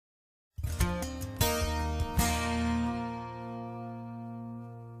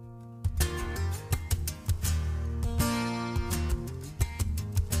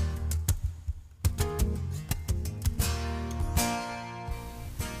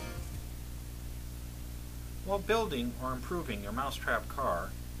While building or improving your Mousetrap car,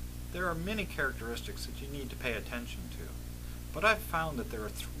 there are many characteristics that you need to pay attention to. But I've found that there are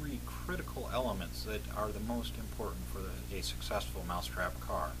three critical elements that are the most important for a successful Mousetrap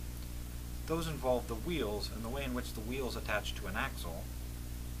car. Those involve the wheels and the way in which the wheels attach to an axle,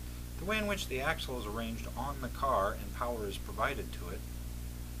 the way in which the axle is arranged on the car and power is provided to it,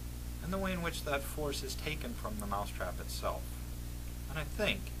 and the way in which that force is taken from the mousetrap itself. And I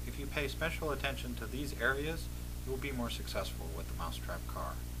think if you pay special attention to these areas, you will be more successful with the Mousetrap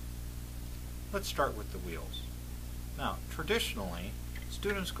car. Let's start with the wheels. Now, traditionally,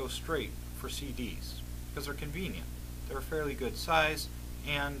 students go straight for CDs because they're convenient. They're a fairly good size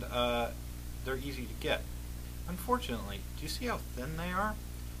and they're easy to get. Unfortunately, do you see how thin they are?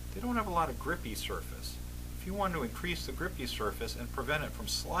 They don't have a lot of grippy surface. If you want to increase the grippy surface and prevent it from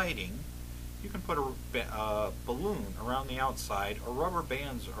sliding, you can put a balloon around the outside or rubber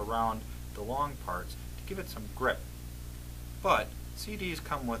bands around the long parts to give it some grip. But CDs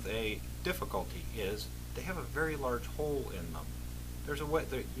come with a difficulty, is they have a very large hole in them. There's a way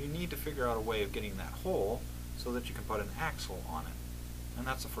that you need to figure out a way of getting that hole so that you can put an axle on it. And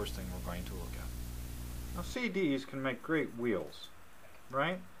that's the first thing we're going to look at. Now, CDs can make great wheels,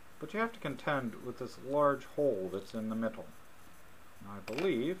 right? But you have to contend with this large hole that's in the middle. Now, I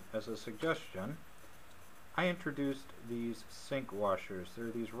believe, as a suggestion, I introduced these sink washers.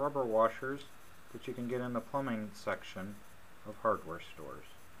 They're these rubber washers that you can get in the plumbing section of hardware stores.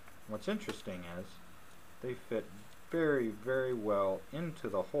 What's interesting is they fit very, very well into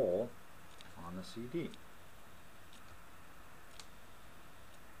the hole on the CD.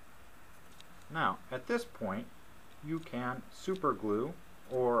 Now, at this point, you can super glue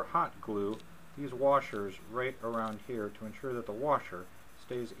or hot glue these washers right around here to ensure that the washer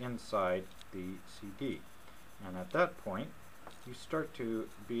stays inside the CD. And at that point, you start to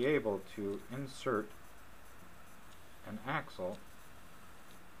be able to insert an axle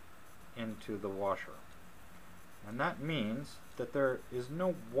into the washer. And that means that there is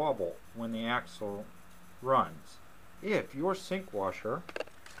no wobble when the axle runs. If your sink washer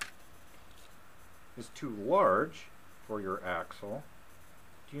is too large for your axle,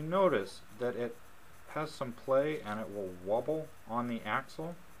 do you notice that it has some play and it will wobble on the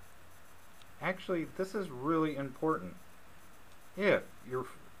axle? Actually, this is really important. If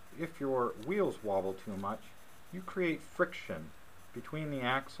your wheels wobble too much, you create friction between the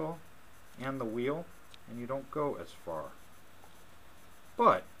axle and the wheel, and you don't go as far.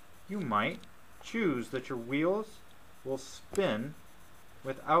 But you might choose that your wheels will spin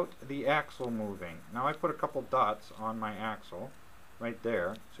without the axle moving. Now, I put a couple dots on my axle right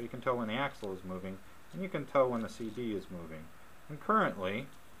there, so you can tell when the axle is moving, and you can tell when the CD is moving. And currently,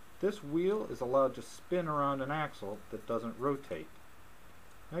 this wheel is allowed to spin around an axle that doesn't rotate.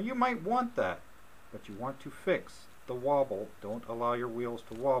 Now, you might want that, but you want to fix the wobble. Don't allow your wheels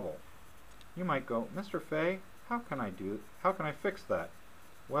to wobble. You might go, Mr. Fay, how can I fix that?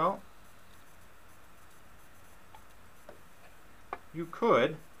 Well, you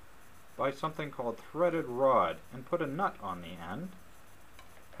could buy something called threaded rod and put a nut on the end,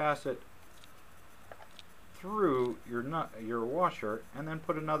 pass it through your washer, and then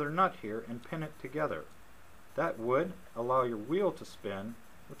put another nut here and pin it together. That would allow your wheel to spin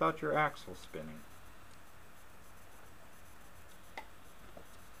without your axle spinning.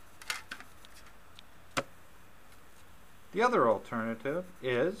 The other alternative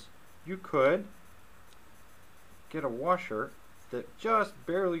is you could get a washer that just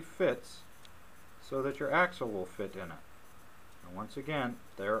barely fits so that your axle will fit in it. And once again,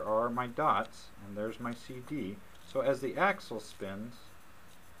 there are my dots and there's my CD, so as the axle spins,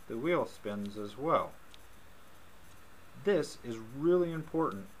 the wheel spins as well. This is really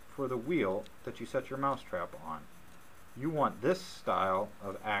important for the wheel that you set your mousetrap on. You want this style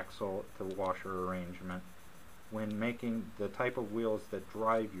of axle to washer arrangement when making the type of wheels that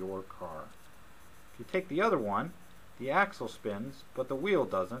drive your car. If you take the other one, the axle spins, but the wheel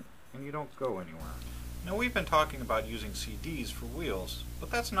doesn't, and you don't go anywhere. Now, we've been talking about using CDs for wheels, but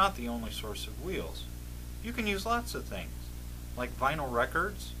that's not the only source of wheels. You can use lots of things, like vinyl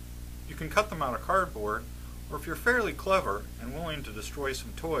records. You can cut them out of cardboard, or if you're fairly clever and willing to destroy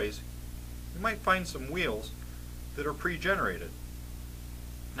some toys, you might find some wheels that are pre-generated.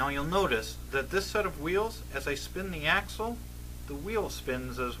 Now, you'll notice that this set of wheels, as I spin the axle, the wheel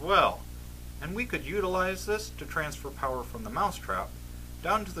spins as well. And we could utilize this to transfer power from the mousetrap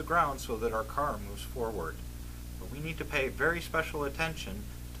down to the ground so that our car moves forward. But we need to pay very special attention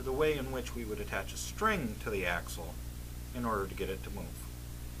to the way in which we would attach a string to the axle in order to get it to move.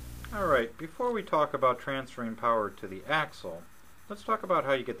 Alright, before we talk about transferring power to the axle, Let's talk about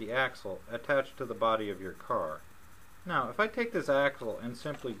how you get the axle attached to the body of your car. Now, if I take this axle and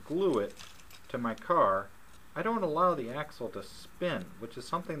simply glue it to my car, I don't allow the axle to spin, which is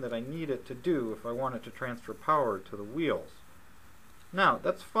something that I need it to do if I want it to transfer power to the wheels. Now,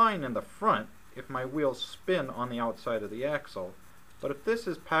 that's fine in the front if my wheels spin on the outside of the axle, but if this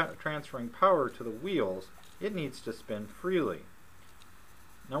is transferring power to the wheels, it needs to spin freely.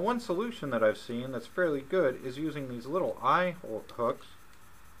 Now, one solution that I've seen that's fairly good is using these little eye hooks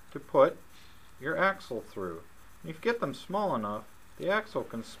to put your axle through. And if you get them small enough, the axle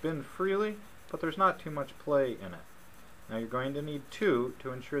can spin freely, but there's not too much play in it. Now you're going to need two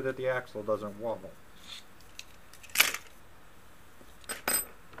to ensure that the axle doesn't wobble.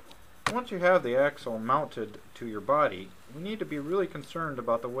 Once you have the axle mounted to your body, we need to be really concerned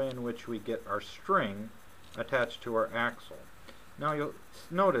about the way in which we get our string attached to our axle. Now you'll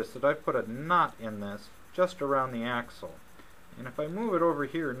notice that I've put a knot in this just around the axle. And if I move it over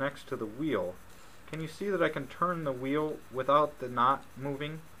here next to the wheel, can you see that I can turn the wheel without the knot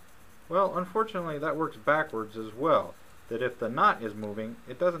moving? Well, unfortunately that works backwards as well, that if the knot is moving,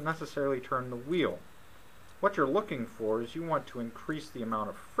 it doesn't necessarily turn the wheel. What you're looking for is you want to increase the amount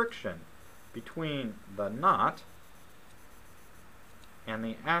of friction between the knot and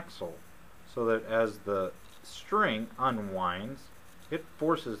the axle, so that as the string unwinds, it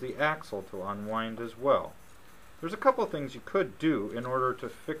forces the axle to unwind as well. There's a couple of things you could do in order to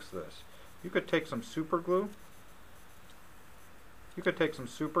fix this. You could take some super glue.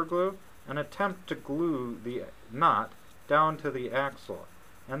 And attempt to glue the knot down to the axle.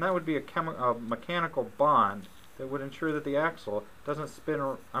 And that would be a mechanical bond that would ensure that the axle doesn't spin,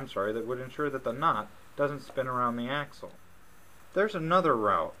 that would ensure that the knot doesn't spin around the axle. There's another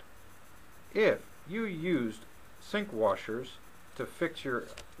route. If you used sink washers to fix your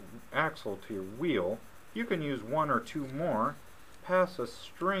axle to your wheel, you can use one or two more, pass a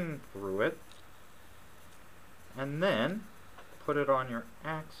string through it, and then put it on your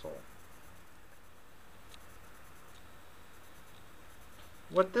axle.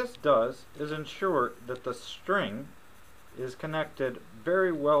 What this does is ensure that the string is connected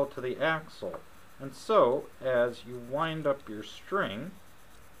very well to the axle, and so as you wind up your string,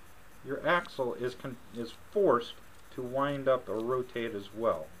 your axle is forced to wind up or rotate as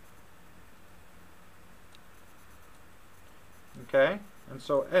well. Okay? And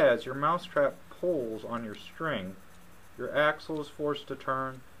so as your mousetrap pulls on your string, your axle is forced to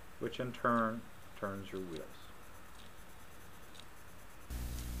turn, which in turn turns your wheels.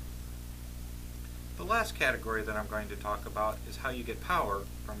 The last category that I'm going to talk about is how you get power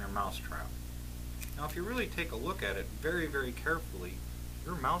from your mousetrap. Now if you really take a look at it very, very carefully,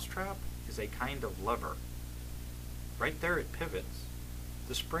 your mousetrap is a kind of lever. Right there it pivots.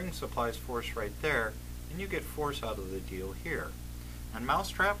 The spring supplies force right there, and you get force out of the deal here. And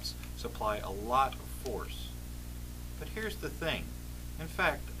mousetraps supply a lot of force. But here's the thing. In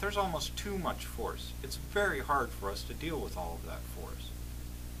fact, there's almost too much force. It's very hard for us to deal with all of that force.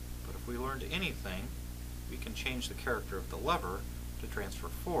 But if we learned anything, we can change the character of the lever to transfer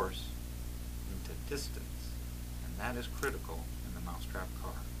force into distance. And that is critical in the Mousetrap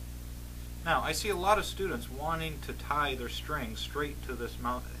car. Now, I see a lot of students wanting to tie their string straight to this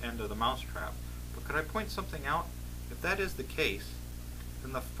end of the mousetrap. But could I point something out? If that is the case,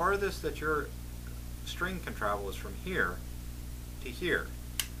 then the farthest that your string can travel is from here to here,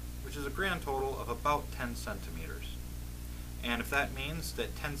 which is a grand total of about 10 centimeters. And if that means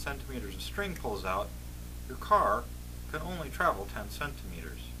that 10 centimeters of string pulls out, your car can only travel 10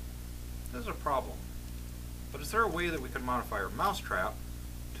 centimeters. This is a problem. But is there a way that we could modify our mousetrap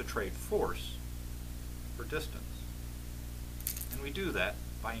to trade force for distance? And we do that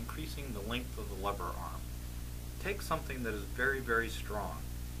by increasing the length of the lever arm. Take something that is very, very strong.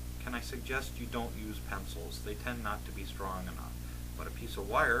 Can I suggest you don't use pencils? They tend not to be strong enough. But a piece of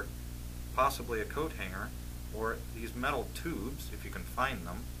wire, possibly a coat hanger, or these metal tubes, if you can find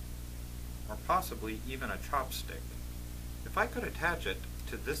them, or possibly even a chopstick. If I could attach it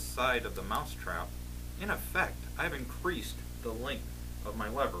to this side of the mousetrap, in effect, I've increased the length of my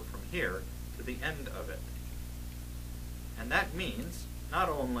lever from here to the end of it. And that means not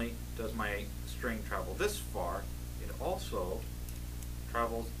only does my string travel this far, it also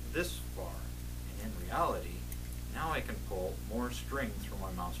travels this far. And in reality, now I can pull more strings from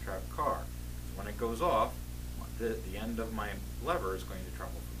my mousetrap car. When it goes off, the end of my lever is going to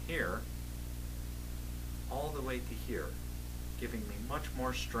travel from here all the way to here, giving me much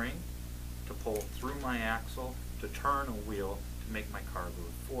more string to pull through my axle to turn a wheel to make my car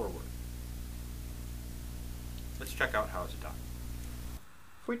move forward. Let's check out how it's done.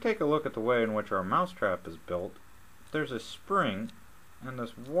 If we take a look at the way in which our mousetrap is built, there's a spring and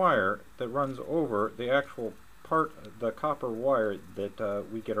this wire that runs over the actual part, the copper wire that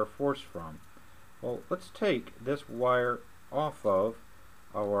we get our force from. Well, let's take this wire off of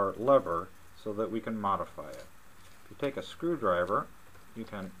our lever so that we can modify it. If you take a screwdriver, you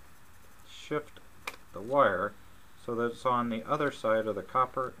can shift the wire so that it's on the other side of the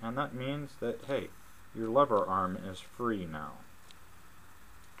copper, and that means that, hey, your lever arm is free now.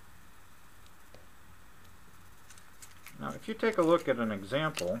 Now, if you take a look at an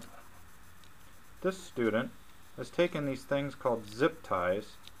example, this student has taken these things called zip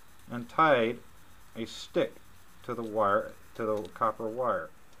ties and tied a stick to the wire, to the copper wire.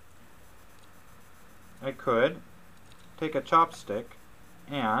 I could take a chopstick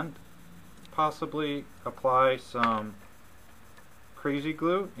and possibly apply some crazy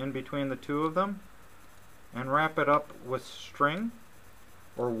glue in between the two of them and wrap it up with string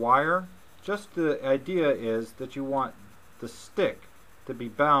or wire. Just the idea is that you want the stick to be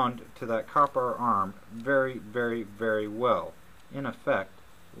bound to that copper arm very, very, very well, in effect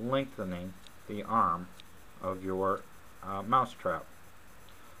lengthening the arm of your mousetrap.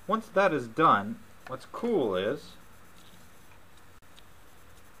 Once that is done, what's cool is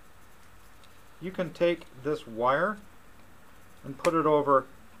you can take this wire and put it over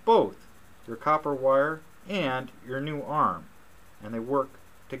both your copper wire and your new arm, and they work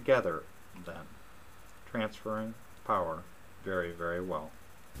together then, transferring power very, very well.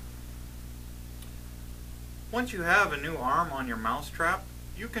 Once you have a new arm on your mousetrap,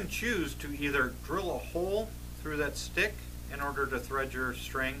 you can choose to either drill a hole through that stick in order to thread your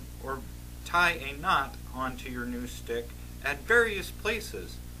string, or tie a knot onto your new stick at various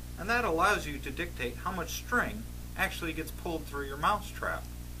places, and that allows you to dictate how much string actually gets pulled through your mousetrap.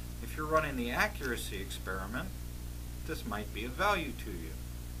 If you're running the accuracy experiment, this might be of value to you.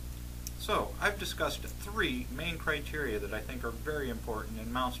 So, I've discussed 3 main criteria that I think are very important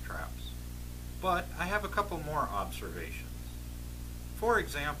in mousetraps, but I have a couple more observations. For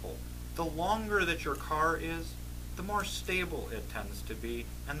example, the longer that your car is, the more stable it tends to be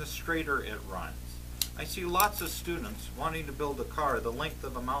and the straighter it runs. I see lots of students wanting to build a car the length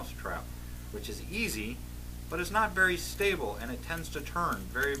of a mousetrap, which is easy, but is not very stable, and it tends to turn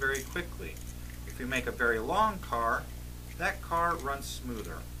very, very quickly. If you make a very long car, that car runs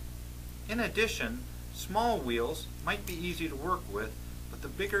smoother. In addition, small wheels might be easy to work with, but the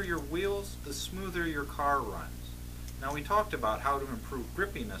bigger your wheels, the smoother your car runs. Now, we talked about how to improve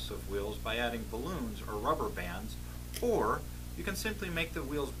grippiness of wheels by adding balloons or rubber bands, or you can simply make the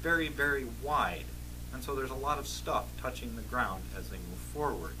wheels very, very wide, and so there's a lot of stuff touching the ground as they move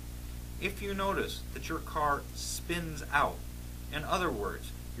forward. If you notice that your car spins out, in other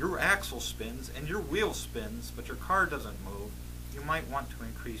words, your axle spins and your wheel spins, but your car doesn't move, you might want to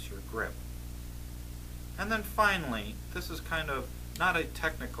increase your grip. And then finally, this is kind of not a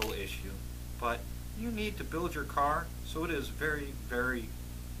technical issue, but you need to build your car so it is very, very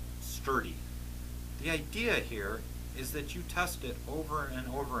sturdy. The idea here is that you test it over and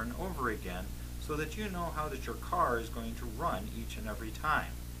over and over again so that you know how that your car is going to run each and every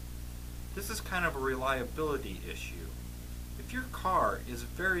time. This is kind of a reliability issue. If your car is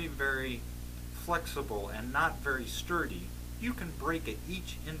very, very flexible and not very sturdy, you can break it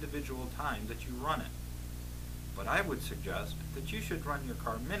each individual time that you run it. But I would suggest that you should run your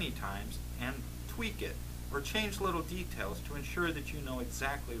car many times and tweak it or change little details to ensure that you know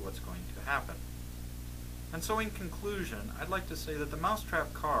exactly what's going to happen. And so in conclusion, I'd like to say that the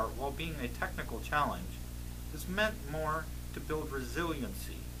Mousetrap car, while being a technical challenge, is meant more to build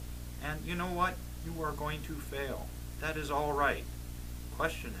resiliency. And you know what? You are going to fail. That is all right. The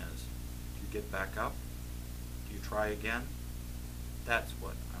question is, do you get back up? Do you try again? That's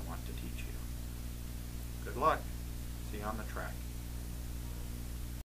what I want to teach you. Good luck. See you on the track.